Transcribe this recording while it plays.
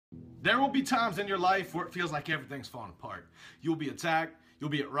There will be times in your life where it feels like everything's falling apart. You'll be attacked,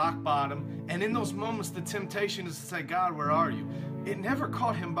 you'll be at rock bottom, and in those moments the temptation is to say, God, where are you? It never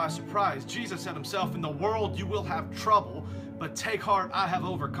caught him by surprise. Jesus said himself, in the world you will have trouble, but take heart, I have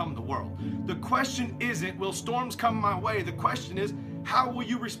overcome the world. The question isn't, will storms come my way? The question is, how will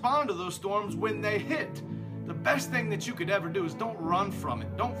you respond to those storms when they hit? The best thing that you could ever do is don't run from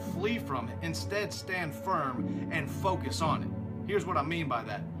it, don't flee from it. Instead, stand firm and focus on it. Here's what I mean by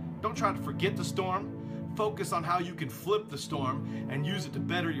that. Don't try to forget the storm. Focus on how you can flip the storm and use it to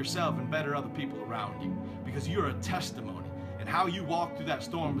better yourself and better other people around you, because you're a testimony. And how you walk through that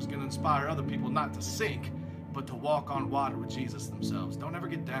storm is going to inspire other people not to sink, but to walk on water with Jesus themselves. Don't ever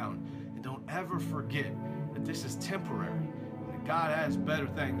get down, and don't ever forget that this is temporary, and that God has better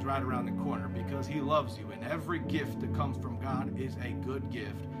things right around the corner, because he loves you, and every gift that comes from God is a good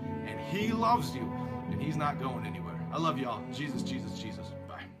gift, and he loves you, and he's not going anywhere. I love y'all. Jesus, Jesus, Jesus.